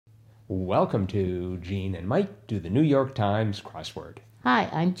Welcome to Gene and Mike do the New York Times crossword. Hi,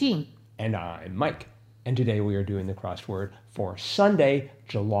 I'm Jean. And I'm Mike. And today we are doing the crossword for Sunday,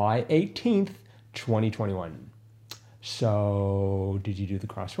 July 18th, 2021. So, did you do the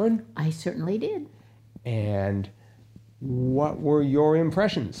crossword? I certainly did. And what were your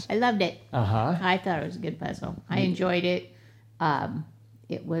impressions? I loved it. Uh-huh. I thought it was a good puzzle. I enjoyed it.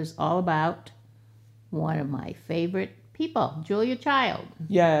 It was all about one of my favorite people, Julia Child.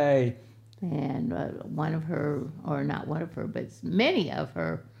 Yay. And one of her, or not one of her, but many of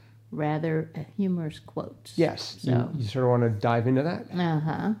her rather humorous quotes. Yes. So, You sort of want to dive into that?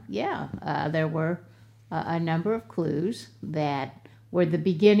 Yeah. There were a number of clues that were the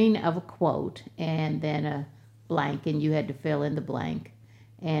beginning of a quote and then a blank, and you had to fill in the blank.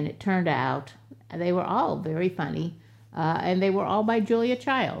 And it turned out they were all very funny, and they were all by Julia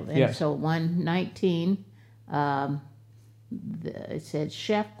Child. And Yes. so 119, it said,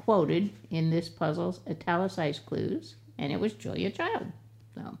 chef quoted in this puzzle's italicized clues, and it was Julia Child.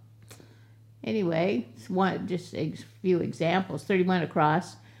 So anyway, just a few examples. 31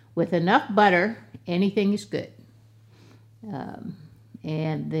 across, with enough butter, anything is good. And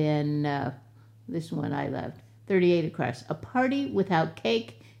then this one I loved. 38 across, a party without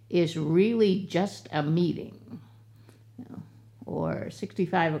cake is really just a meeting. Or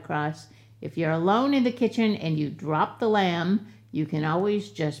 65 across, if you're alone in the kitchen and you drop the lamb, you can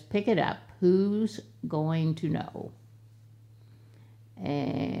always just pick it up. Who's going to know?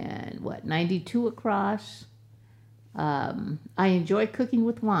 And 92 across, I enjoy cooking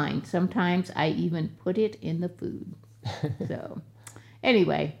with wine. Sometimes I even put it in the food. So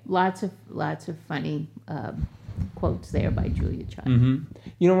anyway, lots of funny quotes there by Julia Child. Mm-hmm.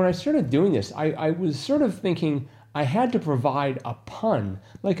 You know, when I started doing this, I was sort of thinking I had to provide a pun,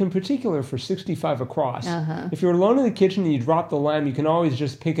 like in particular for 65 across. Uh-huh. If you're alone in the kitchen and you drop the lamb, you can always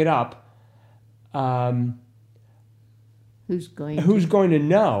just pick it up. Who's going to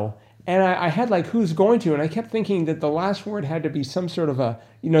know? And I had like who's going to, and I kept thinking that the last word had to be some sort of a,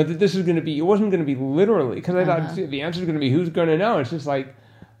 that this is going to be, it wasn't going to be literally, because I thought the answer is going to be who's going to know. It's just like,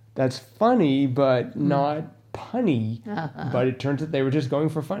 that's funny, but not punny. Uh-huh. But it turns out they were just going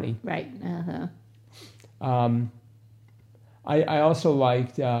for funny. Right. I also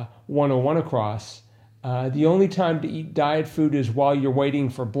liked 101 across. The only time to eat diet food is while you're waiting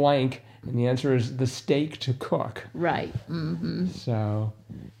for blank, and the answer is the steak to cook. Right. Mm-hmm. So,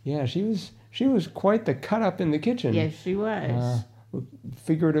 yeah, she was quite the cut up in the kitchen. Yes, she was.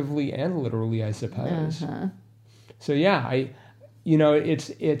 Figuratively and literally, I suppose. Uh-huh. So yeah,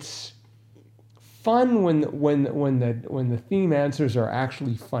 it's fun when the theme answers are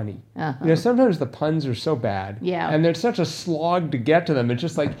actually funny. Uh-huh. Sometimes the puns are so bad. Yeah. And they're such a slog to get to them. It's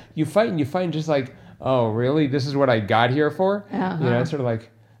just like you fight and just like, oh really? This is what I got here for? Uh-huh. It's sort of like,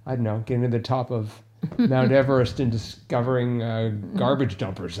 I don't know, getting to the top of Mount Everest and discovering a garbage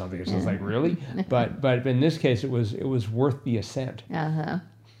dump or something. It's just like, really? But in this case, it was worth the ascent. Uh-huh.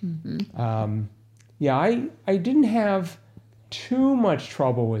 Mm-hmm. I didn't have too much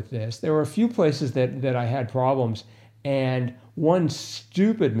trouble with this. There were a few places that I had problems, and one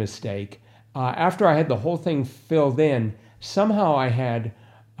stupid mistake. After I had the whole thing filled in, somehow I had,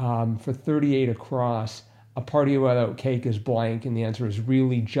 for 38 across, a party without cake is blank, and the answer is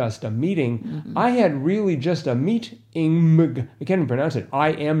really just a meeting. Mm-hmm. I had really just a meeting, I can't even pronounce it,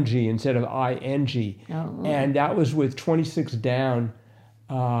 IMG instead of ING. Oh. And that was with 26 down,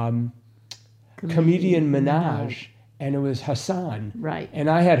 Comedian Minaj. And it was Hassan. Right. And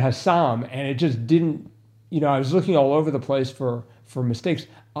I had Hassam, and it just didn't, I was looking all over the place for mistakes.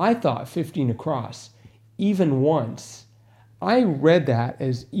 I thought 15 across, even once. I read that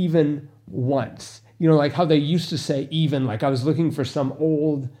as even once. Like how they used to say even, like I was looking for some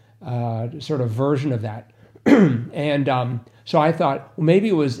old sort of version of that. And so I thought, well, maybe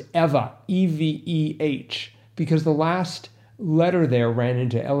it was Eva, E-V-E-H, because the last letter there ran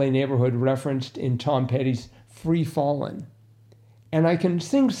into L.A. Neighborhood referenced in Tom Petty's Free Fallin'. And I can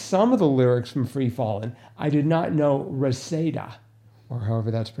sing some of the lyrics from Free Fallin'. I did not know Reseda, or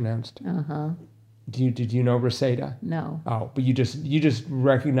however that's pronounced. Uh-huh. Did you know Reseda? No. Oh, but you just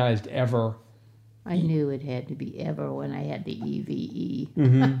recognized Ever. I knew it had to be Ever when I had the EVE.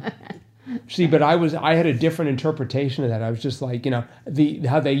 Mm-hmm. See, but I had a different interpretation of that. I was just like,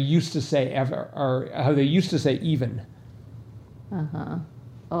 how they used to say ever, or how they used to say even. Uh-huh.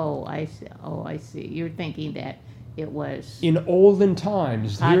 Oh, I see. You're thinking that it was... In olden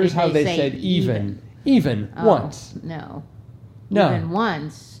times, here's how they said even. Even, once. No. No. Even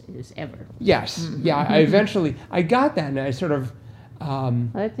once is ever. Yes. Mm-hmm. Yeah, I got that, and I sort of...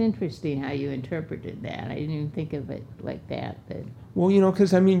 That's interesting how you interpreted that. I didn't even think of it like that. Well,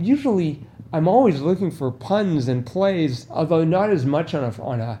 because usually I'm always looking for puns and plays, although not as much on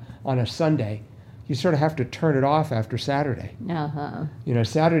a Sunday. You sort of have to turn it off after Saturday.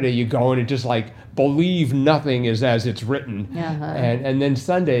 Saturday you go and it just like believe nothing is as it's written, and then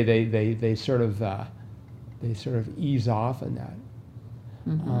Sunday they sort of ease off on that.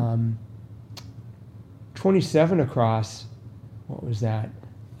 27 across. What was that?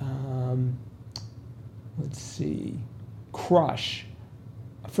 Let's see. Crush.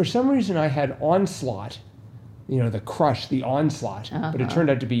 For some reason, I had onslaught. The crush, the onslaught. But it turned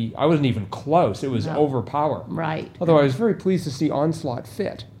out to be, I wasn't even close. It was overpower. Right. Although I was very pleased to see onslaught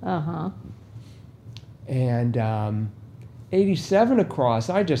fit. And 87 across,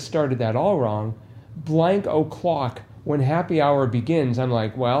 I just started that all wrong. Blank o'clock, when happy hour begins. I'm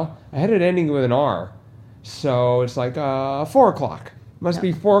like, well, I had it ending with an R. So it's like 4 o'clock. Must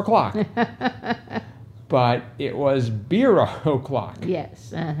be 4 o'clock. But it was beer o'clock.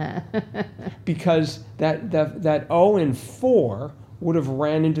 Yes. Because that O in 4 would have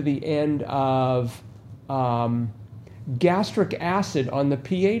ran into the end of gastric acid on the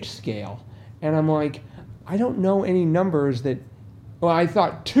pH scale. And I'm like, I don't know any numbers that... Well, I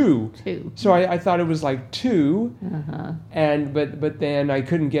thought 2. 2. So I thought it was like 2. But then I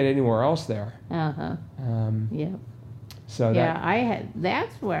couldn't get anywhere else there. Yeah. So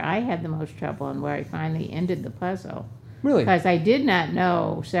that's where I had the most trouble and where I finally ended the puzzle. Really? Because I did not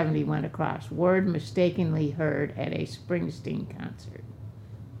know 71 across. Word mistakenly heard at a Springsteen concert.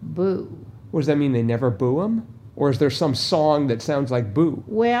 Boo. What does that mean? They never boo him? Or is there some song that sounds like boo?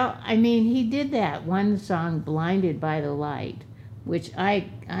 Well, I mean, he did that one song, Blinded by the Light, which I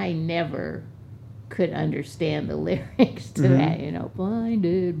never could understand the lyrics to that,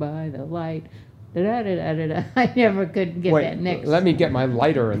 blinded by the light. Da-da-da-da-da. I never could get that next. Let me get my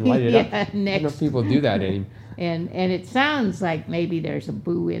lighter and light it up. Next. I don't know if people do that anymore. And it sounds like maybe there's a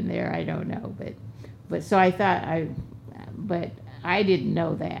boo in there. I don't know, but so I thought but I didn't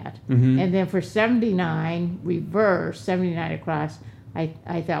know that. And then for 79 reverse, 79 across,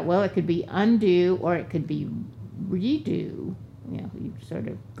 I thought, well, it could be undo or it could be redo. You sort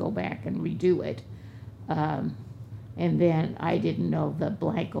of go back and redo it. And then I didn't know the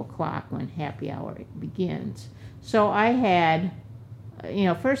blank o'clock when happy hour begins. So I had,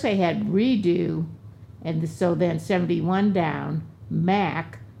 first I had redo, and so then 71 down,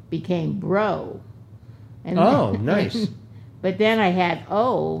 Mac became bro. And nice. But then I had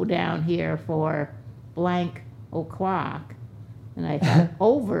O down here for blank o'clock. And I thought,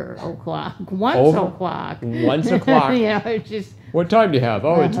 over o'clock, once o'clock. Once o'clock. It's just... What time do you have?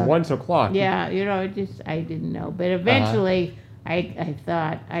 Oh, it's 1 o'clock. Yeah, I didn't know. But eventually, I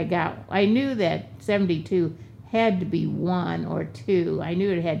thought I knew that 72 had to be 1 or 2. I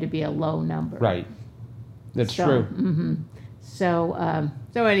knew it had to be a low number. Right. That's true. So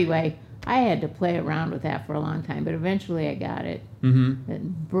anyway, I had to play around with that for a long time, but eventually I got it.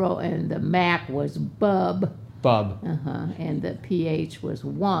 And the Mac was bub. And the PH was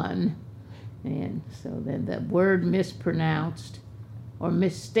 1. And so then the word mispronounced or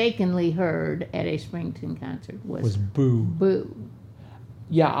mistakenly heard at a Springsteen concert was boo. Boo.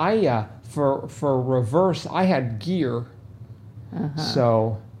 Yeah, I for reverse I had gear.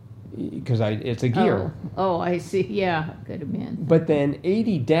 So because it's a gear. Oh, I see. Yeah, could have been. But then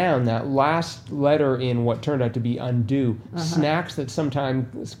 80 down, that last letter in what turned out to be undo, snacks that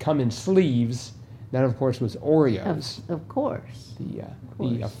sometimes come in sleeves. That, of course, was Oreos. Of course.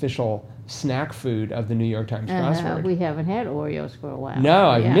 The official snack food of the New York Times crossword. We haven't had Oreos for a while. No,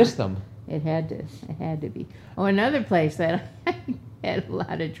 I've missed them. It had to be. Oh, another place that I had a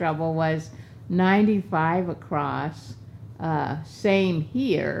lot of trouble was 95 across, same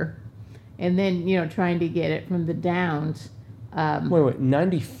here, and then, trying to get it from the downs. Wait,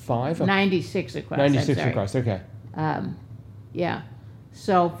 95? 96 across. 96 across, okay. Yeah.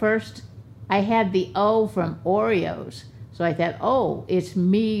 So first... I had the O from Oreos, so I thought, oh, it's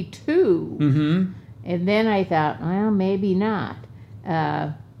me too. And then I thought, well, maybe not.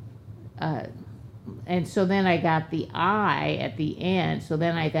 And so then I got the I at the end, so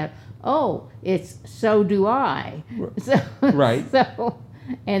then I thought, oh, it's so do I. So, right.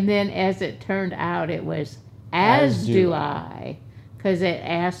 And then as it turned out, it was as do I. Because it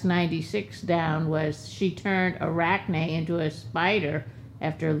asked 96 down was she turned Arachne into a spider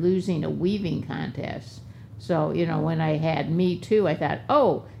after losing a weaving contest. So, when I had me too, I thought,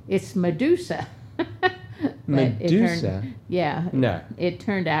 oh, it's Medusa. Medusa? No. It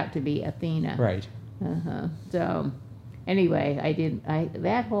turned out to be Athena. Right. So, anyway,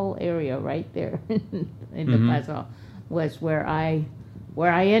 that whole area right there in the puzzle. was where I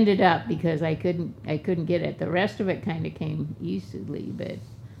ended up because I couldn't get it. The rest of it kind of came easily, but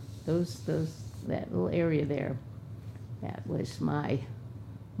that little area there, that was my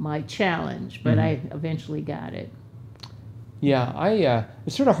challenge. But I eventually got it. Yeah,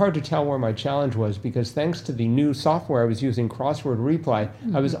 it's sort of hard to tell where my challenge was because thanks to the new software I was using, Crossword Replay,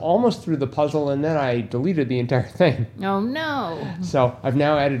 I was almost through the puzzle and then I deleted the entire thing. Oh no! So I've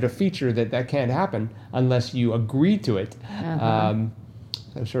now added a feature that can't happen unless you agree to it.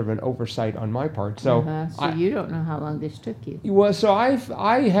 So sort of an oversight on my part. So, So you don't know how long this took you. Well, so I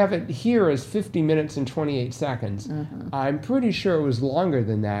have it here as 50 minutes and 28 seconds. I'm pretty sure it was longer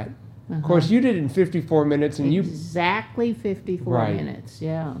than that. Of course, you did it in 54 minutes, and exactly 54 Right. minutes.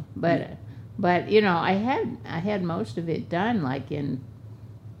 Yeah, but you know, I had most of it done like in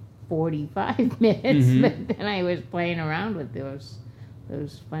 45 minutes, but then I was playing around with those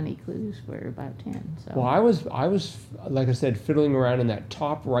funny clues for about 10. So. Well, I was like I said, fiddling around in that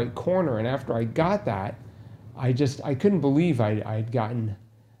top right corner, and after I got that, I couldn't believe I'd gotten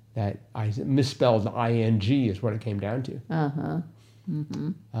that. I misspelled ing is what it came down to.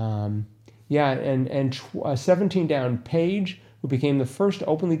 Yeah, and 17 down, Paige, who became the first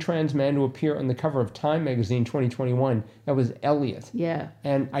openly trans man to appear on the cover of Time magazine 2021. That was Elliot. Yeah.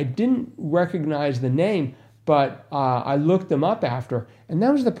 And I didn't recognize the name, but I looked them up after, and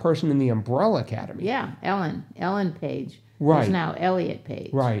that was the person in the Umbrella Academy. Yeah, Ellen Page. Right. Is now Elliot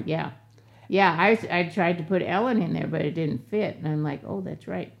Page. Right. Yeah. Yeah, I tried to put Ellen in there, but it didn't fit. And I'm like, oh, that's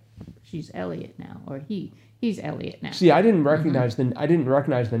right. She's Elliot now, or he's Elliot now. See, I didn't recognize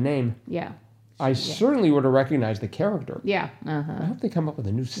the name. Yeah. I certainly would have recognized the character. Yeah. I hope they come up with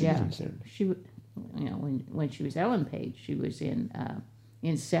a new season soon. She, you know, when she was Ellen Page, she was in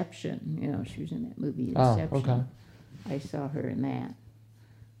Inception. You know, she was in that movie Inception. Oh, okay. I saw her in that,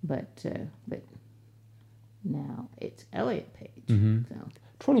 but now it's Elliot Page. So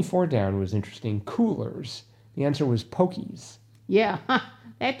 24 down was interesting. Coolers. The answer was Pokies. yeah,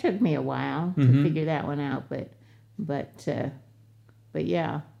 that took me a while to figure that one out, but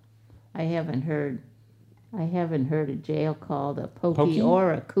yeah, I haven't heard a jail called a pokey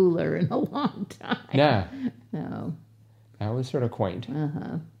or a cooler in a long time. Yeah. No. That was sort of quaint.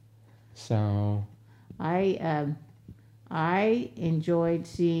 So I enjoyed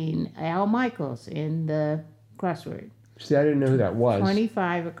seeing Al Michaels in the crossword. See, I didn't know who that was.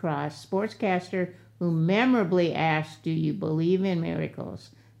 25 across, sportscaster who memorably asked, "Do you believe in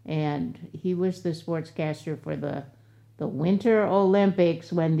miracles?" And he was the sportscaster for the Winter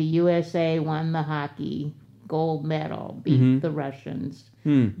Olympics when the USA won the hockey gold medal, beat the Russians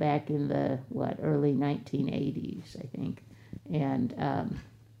back in the early 1980s, I think. And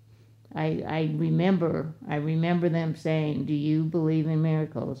I remember them saying, "Do you believe in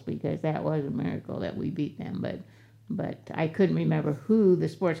miracles?" Because that was a miracle that we beat them, but I couldn't remember who the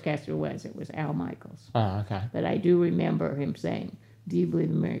sportscaster was. It was Al Michaels. Oh, okay. But I do remember him saying, "Do you believe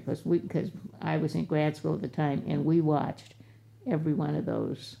in miracles?" Because I was in grad school at the time, and we watched every one of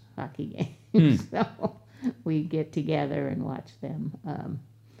those hockey games. So we'd get together and watch them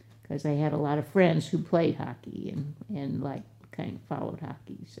because I had a lot of friends who played hockey and like kind of followed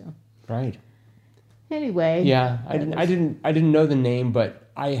hockey. So Right. anyway, Yeah, I didn't know the name, but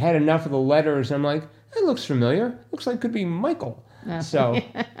I had enough of the letters. And I'm like, that looks familiar. Looks like it could be Michael. So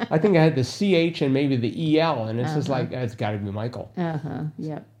I think I had the CH and maybe the EL, and it's just like it's got to be Michael.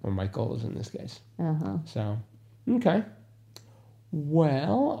 Yep. Or Michaels in this case. So okay.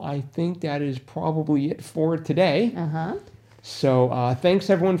 Well, I think that is probably it for today. So thanks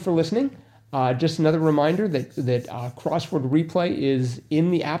everyone for listening. Just another reminder that Crossword Replay is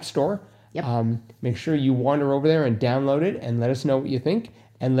in the App Store. Yep. Make sure you wander over there and download it and let us know what you think.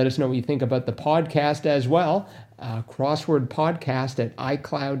 And let us know what you think about the podcast as well.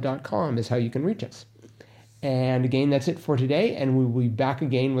 Crosswordpodcast@icloud.com is how you can reach us. And again, that's it for today. And we will be back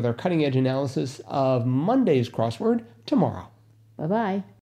again with our cutting edge analysis of Monday's crossword tomorrow. Bye-bye.